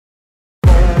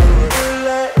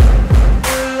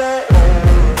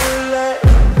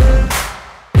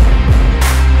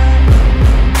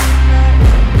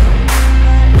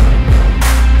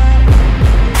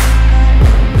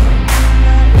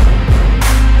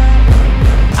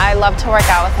love to work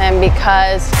out with him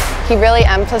because he really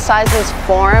emphasizes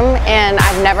form, and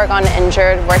I've never gotten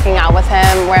injured working out with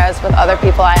him, whereas with other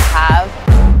people I have.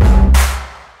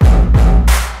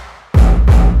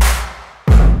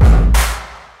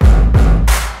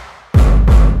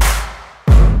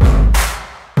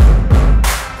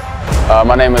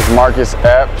 My name is Marcus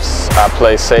Epps. I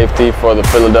play safety for the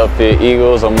Philadelphia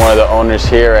Eagles. I'm one of the owners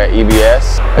here at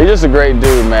EBS. He's just a great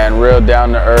dude, man. Real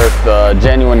down-to-earth,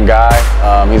 genuine guy.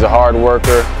 He's a hard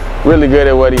worker, really good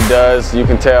at what he does. You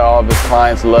can tell all of his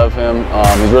clients love him.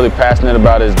 He's really passionate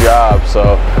about his job,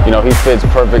 so you know he fits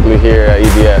perfectly here at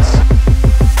EBS.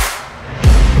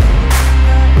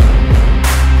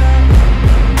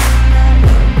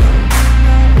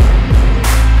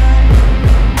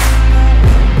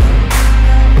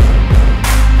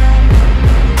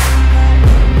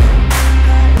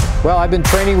 Well, I've been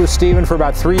training with Steven for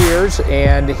about 3 years,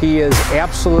 and he is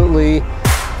absolutely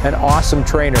an awesome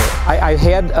trainer. I've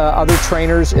had other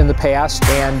trainers in the past,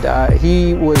 and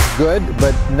he was good,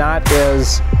 but not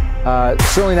as,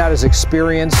 certainly not as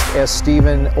experienced as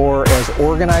Steven or as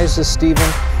organized as Steven.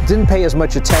 Didn't pay as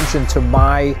much attention to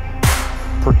my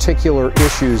particular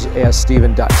issues as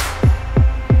Steven does.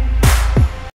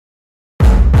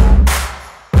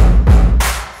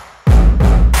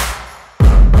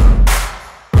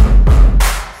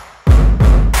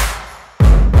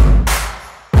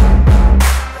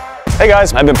 Hey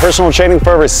guys, I've been personal training for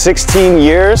over 16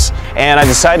 years, and I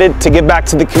decided to give back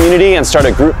to the community and start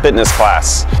a group fitness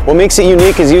class. What makes it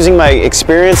unique is using my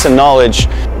experience and knowledge,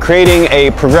 creating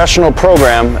a progressional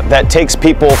program that takes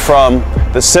people from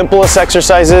the simplest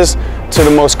exercises to the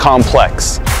most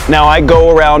complex. Now I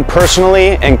go around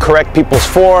personally and correct people's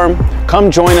form.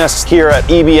 Come join us here at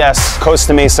EBS,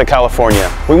 Costa Mesa,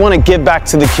 California. We want to give back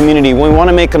to the community. We want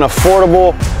to make an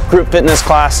affordable group fitness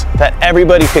class that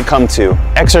everybody could come to.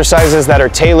 Exercises that are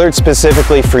tailored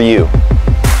specifically for you.